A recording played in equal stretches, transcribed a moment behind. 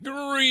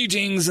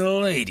Greetings,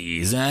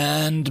 ladies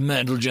and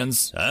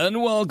gents,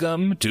 and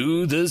welcome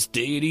to this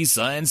daily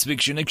science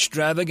fiction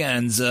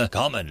extravaganza,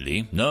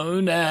 commonly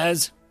known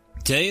as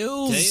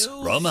Tales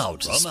from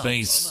Outer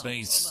Space.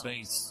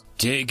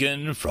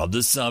 Taken from the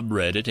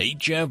subreddit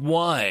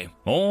HFY.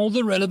 All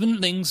the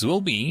relevant links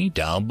will be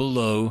down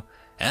below.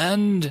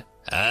 And,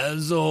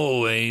 as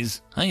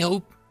always, I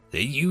hope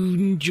that you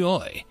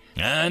enjoy.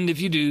 And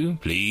if you do,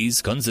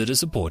 please consider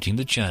supporting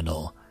the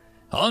channel.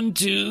 On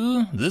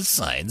to the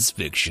science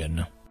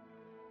fiction.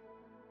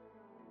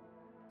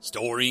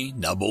 Story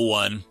number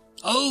 1.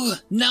 Oh,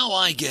 now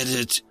I get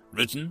it.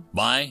 Written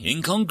by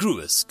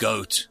Incongruous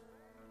Goat.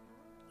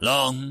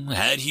 Long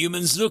had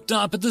humans looked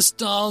up at the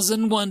stars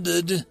and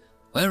wondered,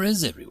 where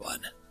is everyone?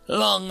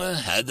 Long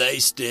had they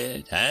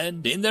stared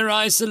and, in their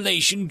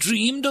isolation,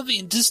 dreamed of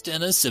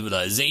interstellar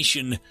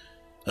civilization.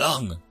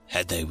 Long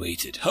had they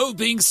waited,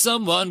 hoping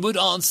someone would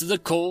answer the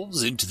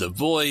calls into the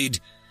void.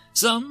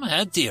 Some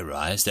had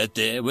theorized that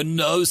there were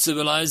no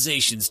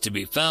civilizations to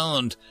be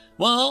found,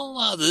 while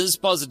others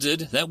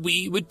posited that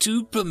we were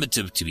too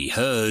primitive to be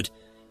heard.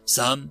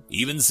 Some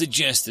even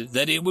suggested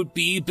that it would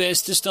be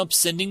best to stop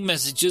sending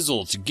messages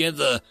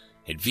altogether,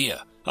 in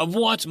fear of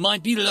what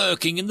might be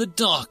lurking in the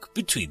dark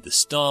between the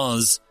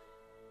stars.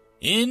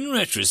 In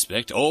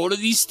retrospect, all of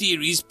these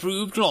theories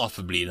proved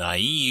laughably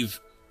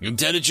naive.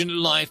 Intelligent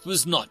life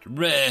was not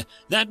rare,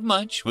 that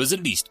much was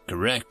at least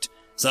correct.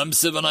 Some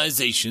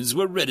civilizations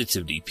were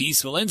relatively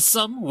peaceful, and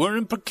some were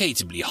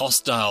implacatably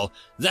hostile,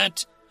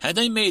 that, had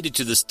they made it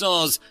to the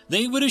stars,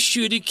 they would have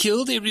surely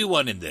killed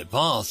everyone in their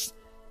path.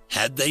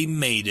 Had they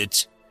made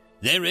it.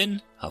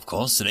 Therein, of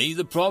course, lay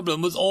the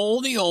problem with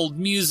all the old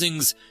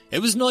musings.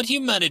 It was not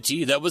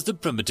humanity that was the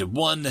primitive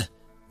one,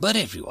 but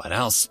everyone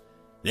else.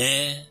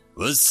 There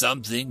was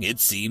something, it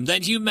seemed,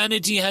 that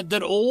humanity had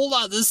that all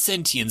other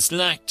sentience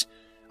lacked.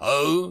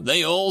 Oh,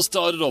 they all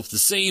started off the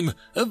same,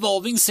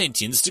 evolving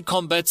sentience to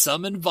combat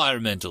some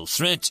environmental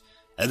threat,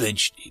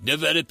 eventually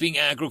developing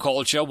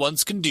agriculture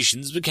once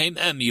conditions became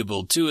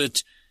amiable to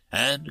it,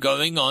 and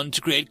going on to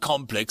create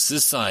complex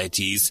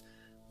societies.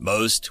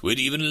 Most would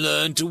even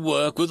learn to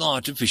work with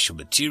artificial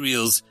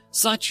materials,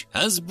 such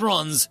as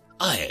bronze,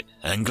 iron,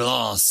 and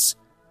glass.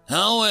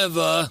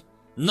 However,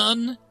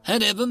 none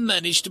had ever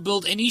managed to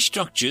build any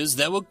structures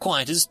that were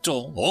quite as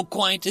tall or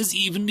quite as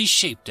evenly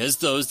shaped as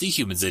those the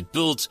humans had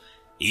built.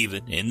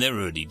 Even in their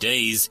early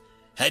days,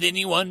 had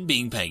anyone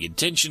been paying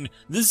attention,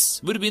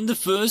 this would have been the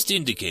first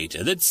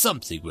indicator that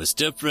something was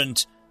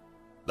different.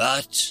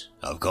 But,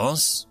 of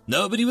course,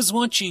 nobody was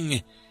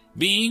watching,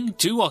 being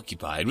too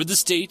occupied with the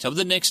state of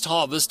the next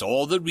harvest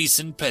or the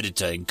recent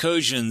predator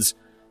incursions.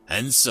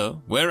 And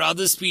so, where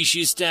other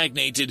species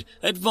stagnated,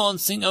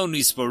 advancing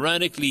only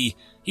sporadically,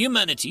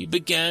 humanity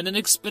began an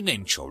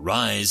exponential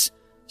rise.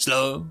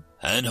 Slow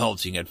and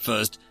halting at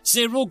first,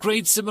 several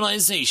great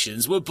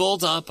civilizations were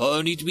built up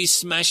only to be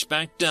smashed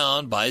back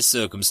down by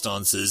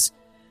circumstances,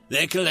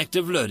 their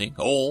collective learning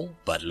all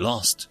but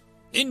lost.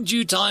 In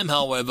due time,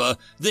 however,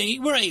 they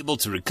were able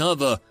to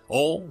recover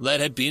all that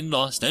had been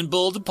lost and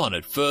build upon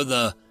it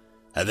further,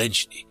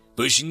 eventually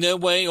pushing their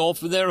way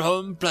off of their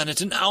home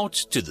planet and out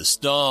to the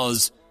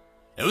stars.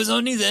 It was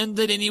only then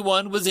that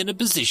anyone was in a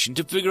position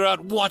to figure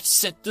out what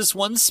set this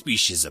one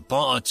species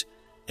apart.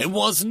 It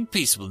wasn't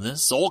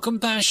peacefulness or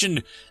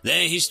compassion.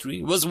 Their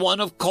history was one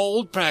of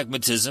cold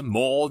pragmatism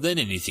more than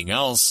anything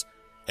else.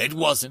 It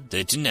wasn't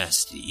their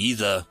tenacity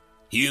either.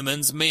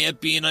 Humans may have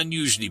been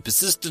unusually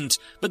persistent,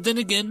 but then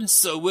again,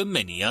 so were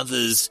many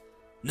others.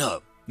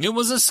 No, it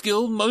was a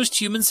skill most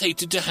humans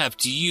hated to have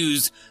to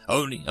use.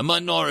 Only a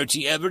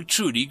minority ever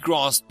truly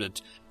grasped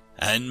it,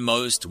 and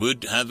most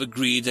would have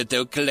agreed that they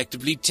were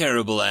collectively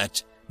terrible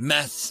at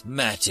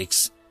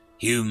mathematics.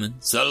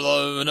 Humans,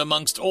 alone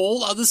amongst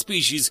all other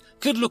species,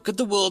 could look at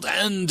the world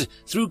and,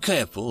 through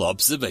careful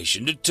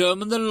observation,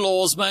 determine the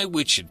laws by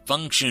which it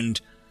functioned,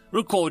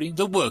 recording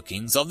the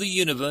workings of the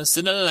universe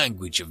in a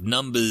language of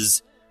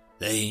numbers.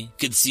 They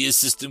could see a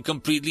system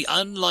completely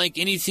unlike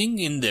anything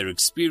in their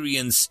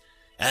experience,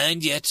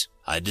 and yet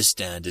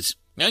understand it,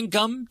 and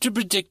come to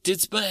predict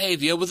its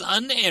behavior with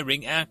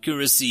unerring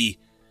accuracy.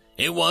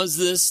 It was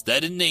this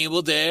that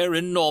enabled their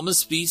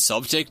enormous feats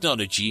of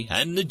technology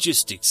and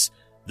logistics,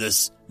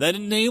 this that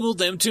enabled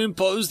them to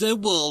impose their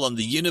will on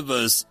the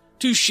universe,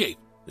 to shape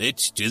it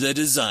to their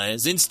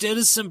desires instead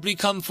of simply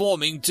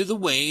conforming to the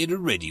way it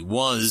already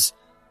was.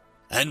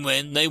 And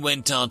when they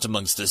went out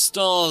amongst the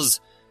stars,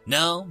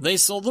 now they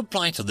saw the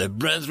plight of their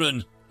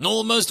brethren.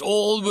 Almost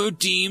all were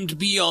deemed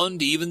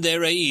beyond even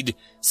their aid,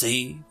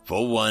 save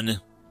for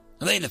one.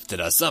 They lifted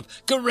us up,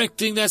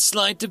 correcting that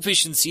slight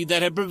deficiency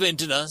that had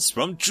prevented us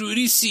from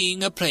truly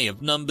seeing a play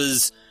of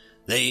numbers.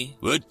 They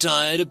were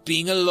tired of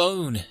being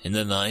alone in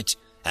the night,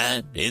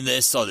 and in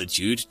their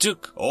solitude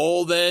took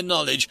all their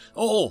knowledge,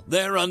 all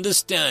their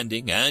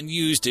understanding, and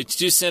used it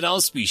to set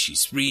our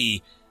species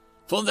free.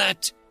 For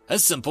that, a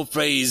simple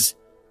phrase,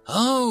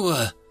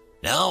 "Oh,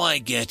 now I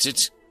get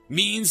it,"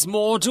 means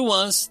more to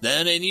us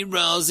than any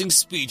rousing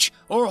speech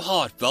or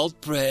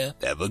heartfelt prayer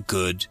ever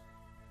could.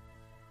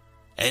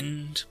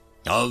 End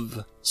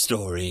of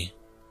story.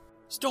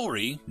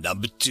 Story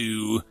number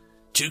 2.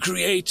 To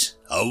Create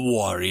a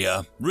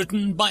Warrior,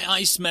 written by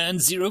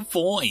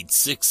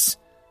Iceman0486.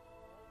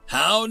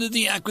 How did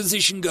the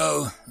acquisition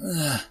go?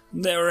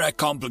 There are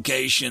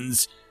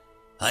complications.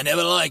 I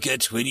never like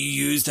it when you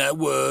use that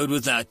word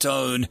with that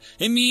tone.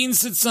 It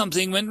means that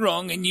something went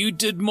wrong and you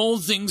did more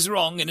things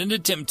wrong in an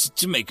attempt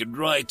to make it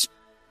right.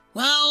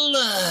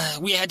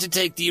 Well, we had to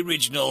take the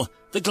original.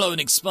 The clone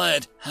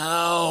expired.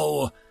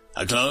 How?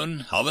 A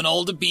clone of an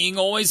older being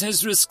always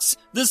has risks.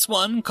 This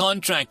one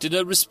contracted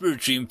a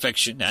respiratory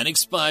infection and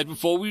expired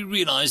before we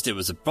realized there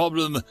was a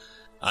problem.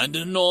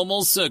 Under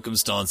normal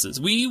circumstances,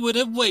 we would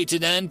have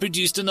waited and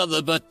produced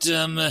another, but,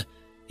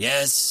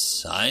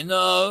 yes, I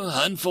know,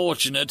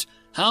 unfortunate.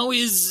 How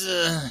is,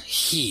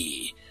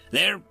 he?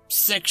 They're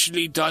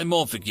sexually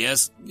dimorphic,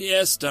 yes?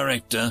 Yes,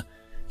 Director.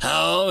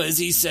 How is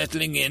he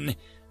settling in?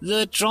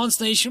 The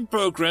translation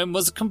program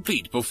was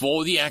complete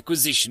before the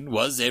acquisition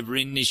was ever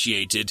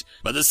initiated,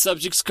 but the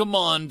subject's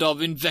command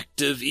of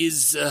invective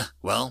is,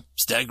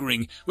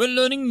 staggering. We're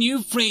learning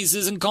new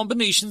phrases and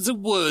combinations of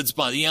words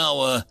by the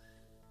hour.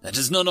 That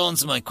does not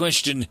answer my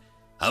question.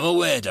 I'm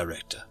aware,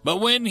 Director,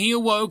 but when he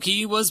awoke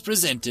he was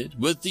presented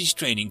with his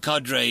training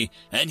cadre,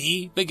 and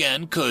he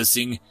began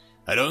cursing.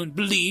 I don't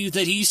believe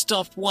that he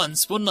stopped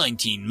once for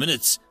 19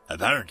 minutes.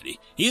 Apparently,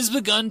 he has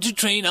begun to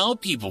train our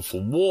people for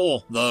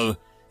war, though.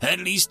 At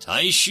least,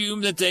 I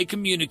assume that they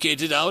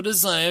communicated our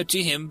desire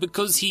to him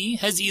because he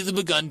has either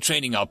begun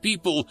training our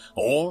people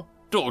or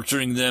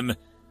torturing them.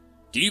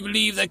 Do you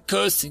believe that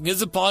cursing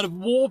is a part of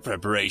war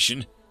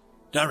preparation?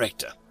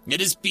 Director,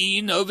 it has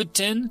been over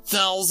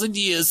 10,000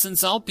 years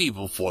since our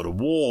people fought a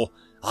war.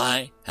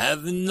 I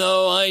have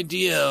no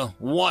idea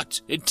what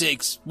it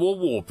takes for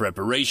war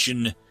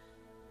preparation.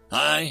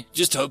 I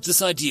just hope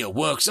this idea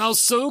works. Our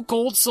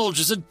so-called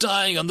soldiers are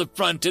dying on the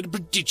front at a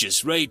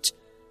prodigious rate.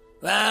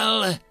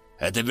 Well,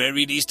 at the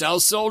very least, our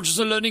soldiers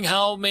are learning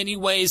how many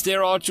ways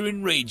there are to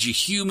enrage a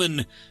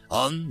human.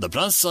 On the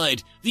plus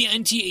side, the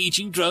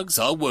anti-aging drugs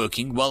are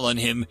working well on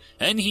him,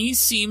 and he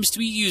seems to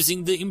be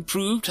using the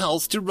improved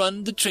health to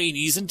run the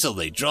trainees until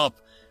they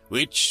drop,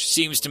 which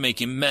seems to make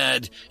him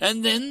mad,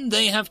 and then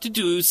they have to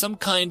do some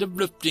kind of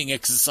lifting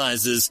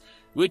exercises,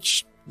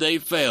 which they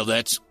failed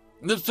at.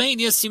 The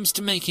failure seems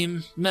to make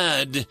him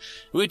mad,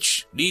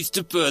 which leads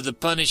to further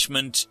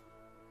punishment.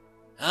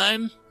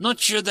 I'm not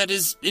sure that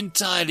is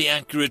entirely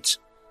accurate.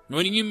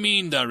 What do you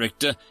mean,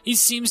 Director? He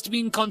seems to be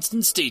in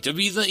constant state of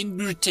either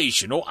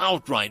irritation or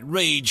outright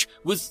rage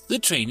with the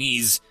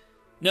trainees.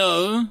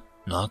 No,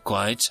 not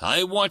quite.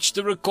 I watched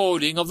the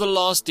recording of the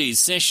last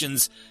day's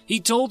sessions. He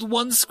told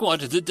one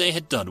squad that they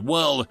had done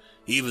well,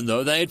 even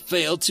though they had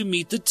failed to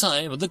meet the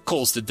time of the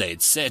course that they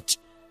had set.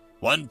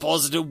 One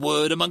positive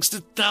word amongst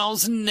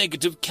 1,000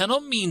 negative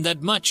cannot mean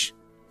that much,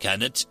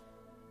 can it?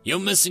 You're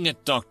missing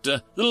it,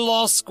 Doctor. The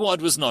last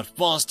squad was not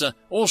faster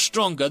or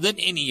stronger than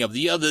any of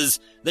the others.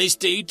 They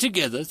stayed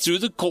together through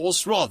the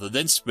course rather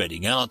than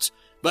spreading out.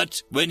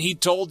 But when he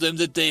told them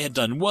that they had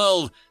done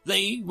well,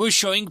 they were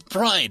showing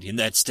pride in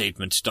that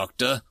statement,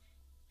 Doctor.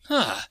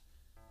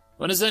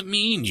 What does that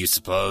mean, you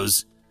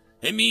suppose?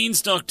 It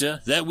means,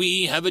 Doctor, that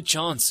we have a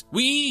chance.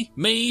 We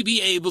may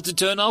be able to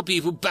turn our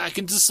people back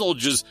into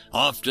soldiers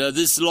after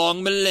this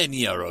long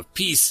millennia of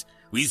peace.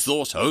 We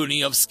thought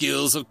only of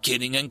skills of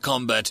killing and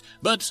combat,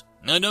 but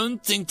I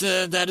don't think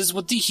that is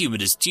what the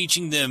human is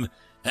teaching them,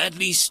 at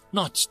least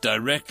not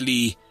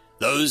directly.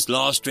 Those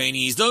last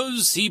trainees,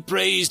 those he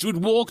praised,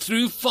 would walk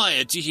through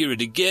fire to hear it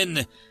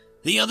again.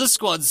 The other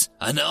squads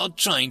are now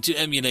trying to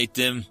emulate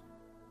them.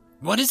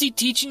 What is he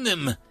teaching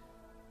them?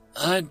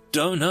 I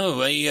don't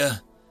know, a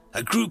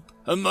group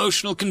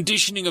emotional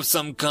conditioning of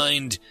some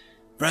kind.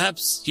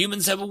 Perhaps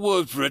humans have a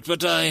word for it,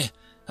 but I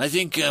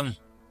think that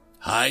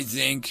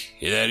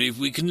if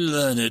we can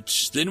learn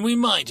it, then we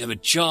might have a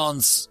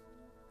chance.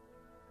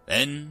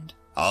 End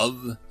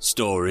of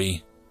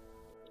story.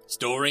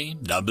 Story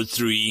number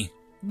 3.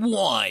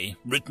 Why?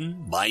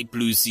 Written by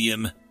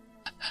Bluesium.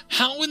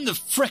 How in the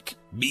frick?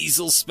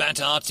 Beazle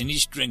spat out in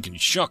his drink in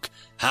shock.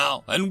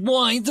 How and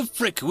why the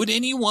frick would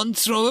anyone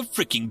throw a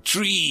fricking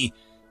tree?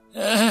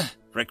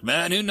 Frick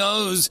man, who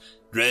knows?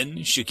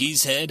 Dren shook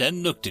his head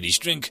and looked at his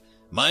drink.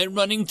 My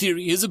running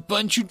theory is a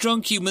bunch of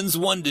drunk humans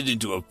wandered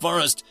into a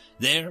forest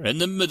there in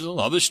the middle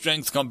of a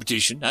strength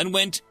competition and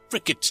went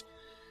frick it.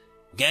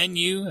 Can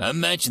you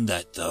imagine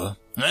that, though?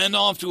 And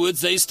afterwards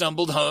they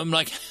stumbled home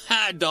like,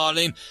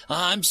 darling,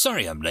 I'm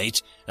sorry I'm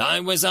late. I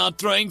was out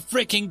throwing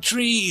fricking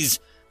trees.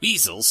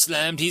 Beazle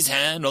slammed his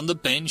hand on the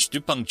bench to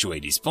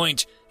punctuate his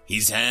point.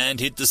 His hand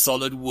hit the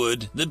solid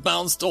wood that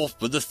bounced off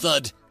with a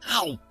thud.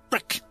 Ow,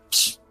 frick.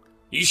 Psst.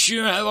 You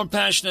sure are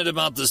passionate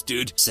about this,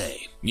 dude.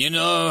 Say, you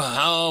know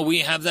how we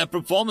have that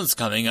performance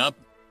coming up?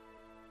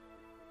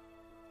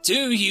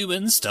 2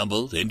 humans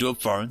stumbled into a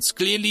forest,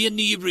 clearly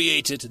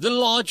inebriated. The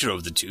larger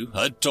of the 2,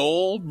 a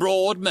tall,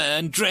 broad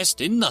man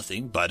dressed in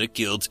nothing but a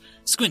kilt,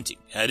 squinting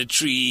at a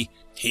tree.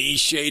 He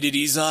shaded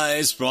his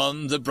eyes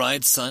from the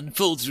bright sun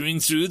filtering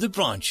through the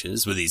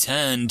branches with his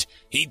hand.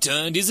 He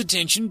turned his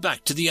attention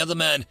back to the other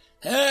man.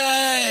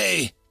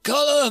 Hey,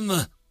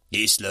 Colum!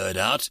 He slurred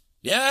out.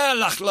 Yeah,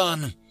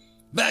 Lachlan.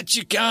 Bet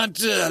you can't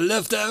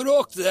lift that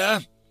rock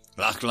there.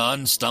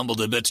 Lachlan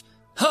stumbled a bit.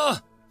 Huh!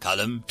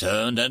 Callum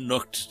turned and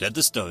looked at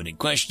the stone in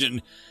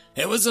question.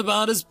 It was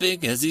about as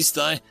big as his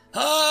thigh.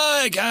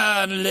 I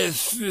can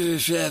lift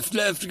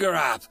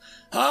grab.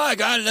 I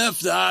can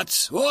lift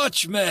that.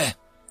 Watch me.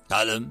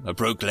 Callum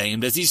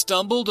proclaimed as he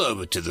stumbled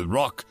over to the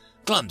rock.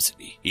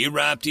 Clumsily, he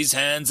wrapped his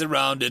hands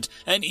around it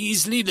and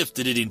easily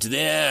lifted it into the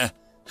air.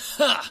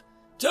 Ha!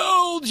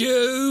 Told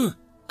you!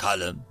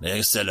 Callum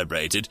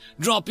celebrated,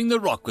 dropping the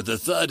rock with a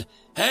thud.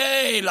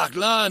 Hey,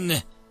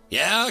 Lachlan!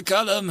 Yeah,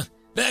 Callum,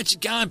 bet you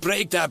can't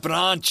break that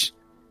branch.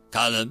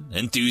 Callum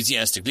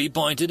enthusiastically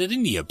pointed at a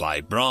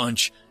nearby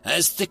branch,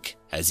 as thick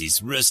as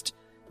his wrist.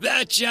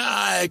 Betcha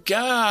I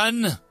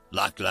can!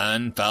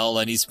 Lachlan fell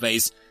on his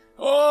face.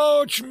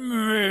 Watch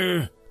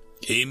me!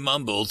 He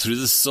mumbled through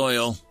the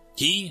soil.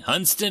 He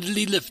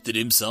unsteadily lifted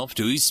himself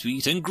to his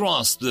feet and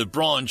grasped the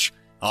branch.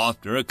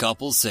 After a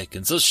couple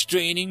seconds of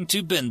straining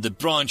to bend the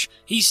branch,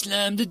 he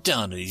slammed it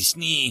down on his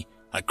knee.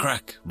 A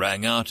crack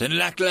rang out, and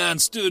Lachlan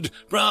stood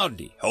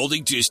proudly,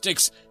 holding two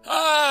sticks.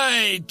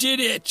 I did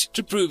it!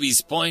 To prove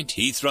his point,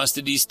 he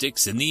thrusted his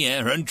sticks in the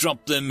air and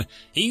dropped them.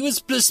 He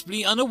was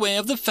blissfully unaware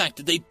of the fact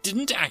that they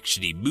didn't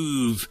actually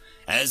move.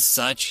 As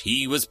such,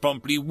 he was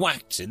promptly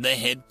whacked in the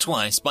head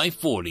twice by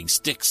falling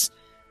sticks.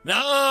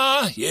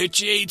 Nah, you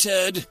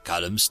cheated,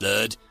 Callum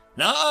slurred.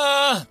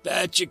 Nah,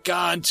 bet you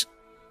can't.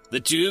 The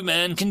two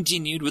men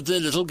continued with their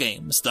little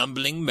game,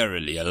 stumbling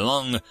merrily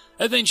along.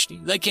 Eventually,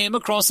 they came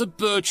across a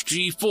birch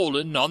tree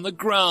fallen on the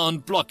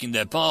ground, blocking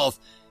their path.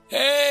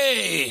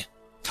 Hey!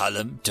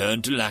 Callum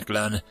turned to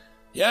Lachlan.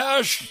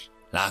 Yes,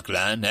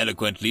 Lachlan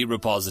eloquently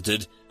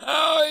reposited.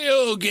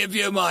 I'll give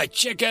you my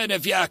chicken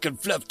if you can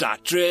flip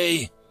that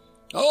tree.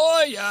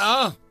 Oh,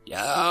 yeah,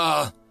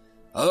 yeah.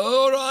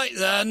 All right,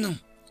 then.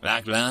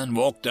 Lachlan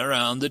walked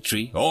around the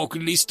tree,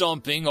 awkwardly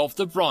stomping off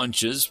the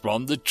branches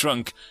from the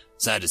trunk.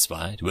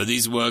 Satisfied with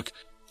his work,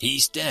 he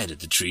stared at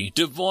the tree,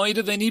 devoid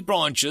of any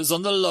branches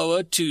on the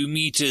lower 2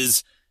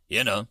 meters.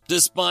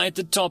 Despite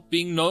the top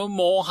being no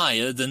more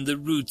higher than the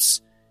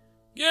roots.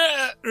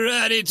 Get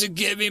ready to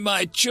give me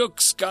my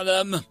chooks,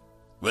 Callum.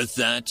 With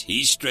that,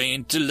 he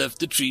strained to lift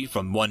the tree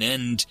from one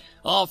end.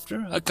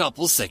 After a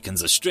couple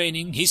seconds of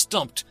straining, he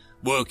stopped.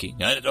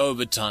 Working at it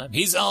overtime,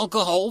 his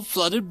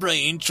alcohol-flooded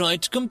brain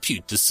tried to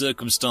compute the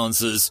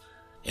circumstances.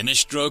 In a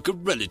stroke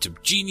of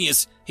relative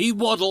genius, he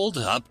waddled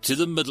up to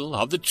the middle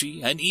of the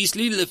tree and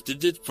easily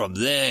lifted it from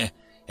there.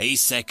 A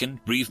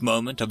second brief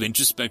moment of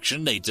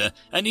introspection later,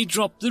 and he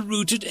dropped the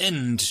rooted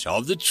end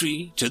of the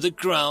tree to the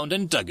ground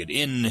and dug it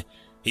in.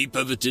 He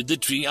pivoted the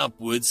tree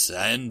upwards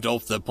and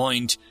off the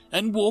point,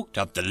 and walked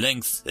up the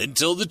length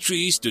until the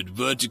tree stood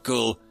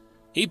vertical.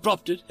 He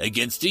propped it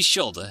against his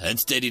shoulder and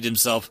steadied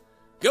himself.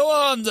 Go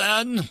on,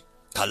 then,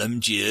 Callum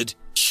jeered.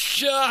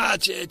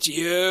 Shut it,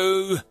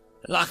 you!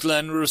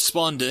 Lachlan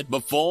responded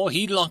before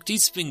he locked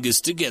his fingers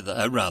together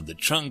around the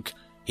trunk.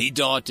 He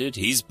darted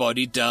his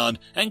body down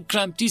and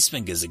clamped his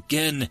fingers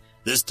again,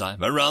 this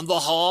time around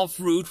the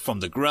half-root from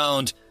the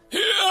ground.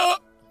 Here!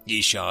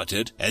 He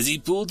shouted as he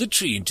pulled the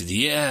tree into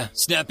the air,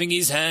 snapping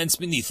his hands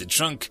beneath the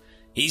trunk.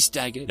 He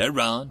staggered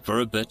around for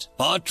a bit,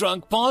 part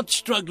drunk, part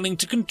struggling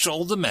to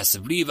control the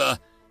massive lever.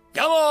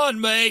 Come on,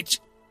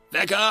 mate!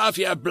 Back off,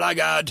 you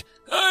blackguard!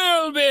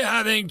 I'll be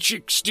having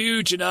chick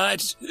stew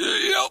tonight.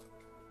 Yup!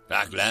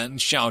 Lachlan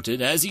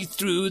shouted as he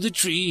threw the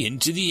tree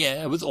into the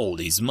air with all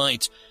his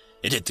might.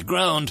 It hit the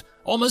ground,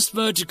 almost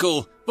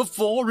vertical,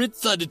 before it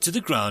thudded to the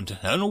ground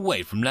and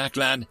away from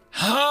Lachlan.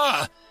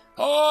 Ha!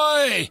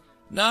 Oi!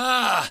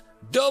 Nah,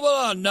 double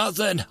or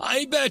nothing.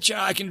 I betcha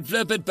I can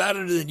flip it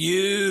better than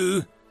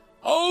you.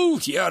 Oh,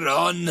 you're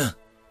on.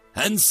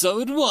 And so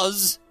it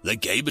was. The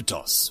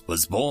Gabatos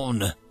was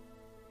born.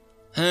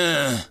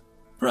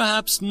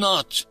 Perhaps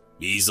not.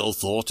 Beazle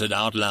thought it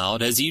out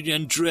loud as he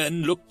and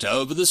Dren looked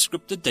over the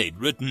script that they'd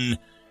written.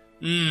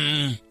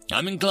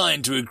 I'm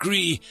inclined to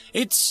agree.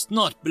 It's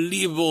not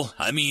believable.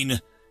 I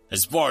mean,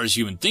 as far as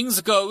human things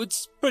go,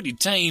 it's pretty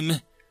tame.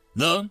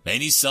 Though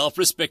any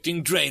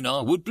self-respecting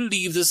Draenor would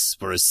believe this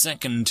for a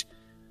second.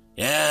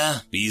 Yeah,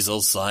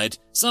 Beazle sighed.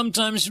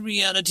 Sometimes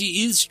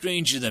reality is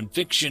stranger than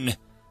fiction.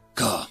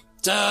 God,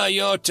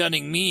 you're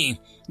telling me.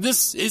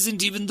 This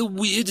isn't even the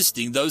weirdest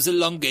thing those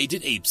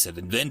elongated apes have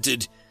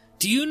invented.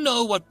 Do you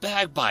know what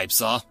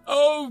bagpipes are?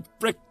 Oh,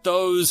 frick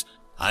those.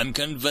 I'm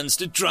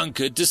convinced a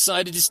drunkard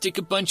decided to stick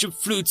a bunch of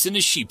flutes in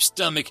a sheep's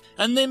stomach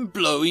and then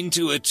blow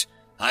into it.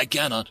 I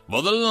cannot,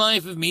 for the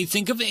life of me,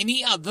 think of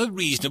any other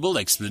reasonable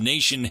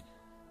explanation.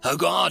 Oh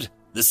God,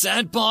 the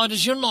sad part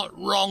is you're not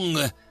wrong.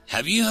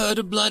 Have you heard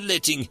of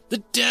bloodletting?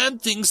 The damn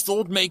things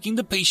thought making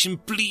the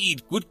patient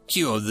bleed would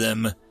cure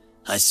them.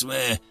 I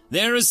swear,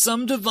 there is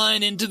some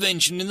divine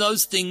intervention in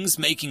those things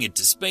making it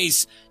to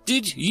space.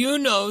 Did you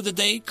know that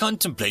they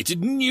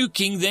contemplated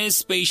nuking their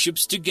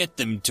spaceships to get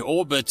them to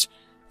orbit?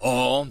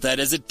 Or that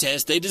as a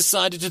test they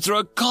decided to throw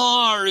a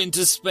car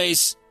into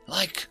space?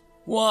 Like,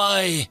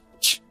 why?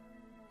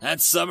 That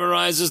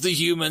summarizes the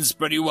humans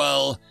pretty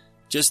well.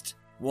 Just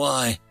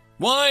why?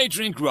 Why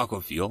drink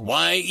Rockofeel?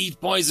 Why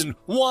eat poison?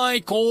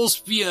 Why cause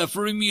fear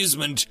for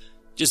amusement?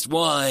 Just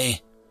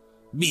why?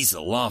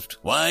 Beezle laughed.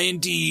 Why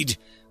indeed?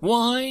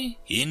 Why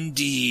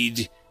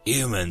indeed?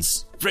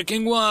 Humans.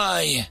 Fricking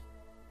why?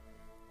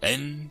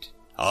 End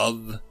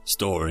of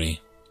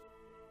story.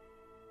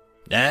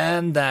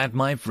 And that,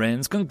 my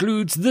friends,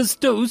 concludes this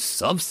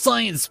dose of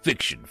science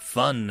fiction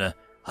fun.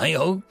 I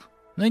hope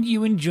that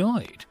you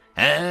enjoyed.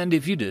 And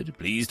if you did,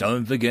 please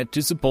don't forget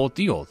to support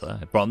the author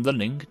from the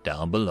link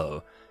down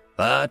below.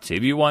 But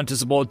if you want to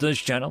support this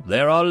channel,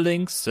 there are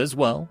links as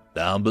well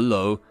down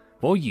below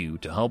for you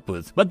to help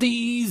with. But the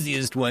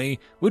easiest way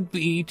would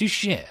be to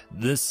share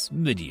this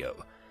video.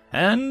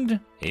 And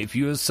if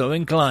you are so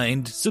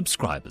inclined,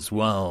 subscribe as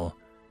well.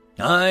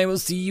 I will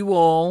see you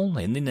all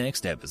in the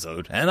next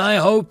episode, and I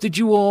hope that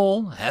you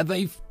all have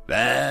a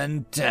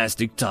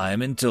fantastic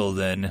time until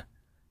then.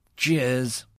 Cheers.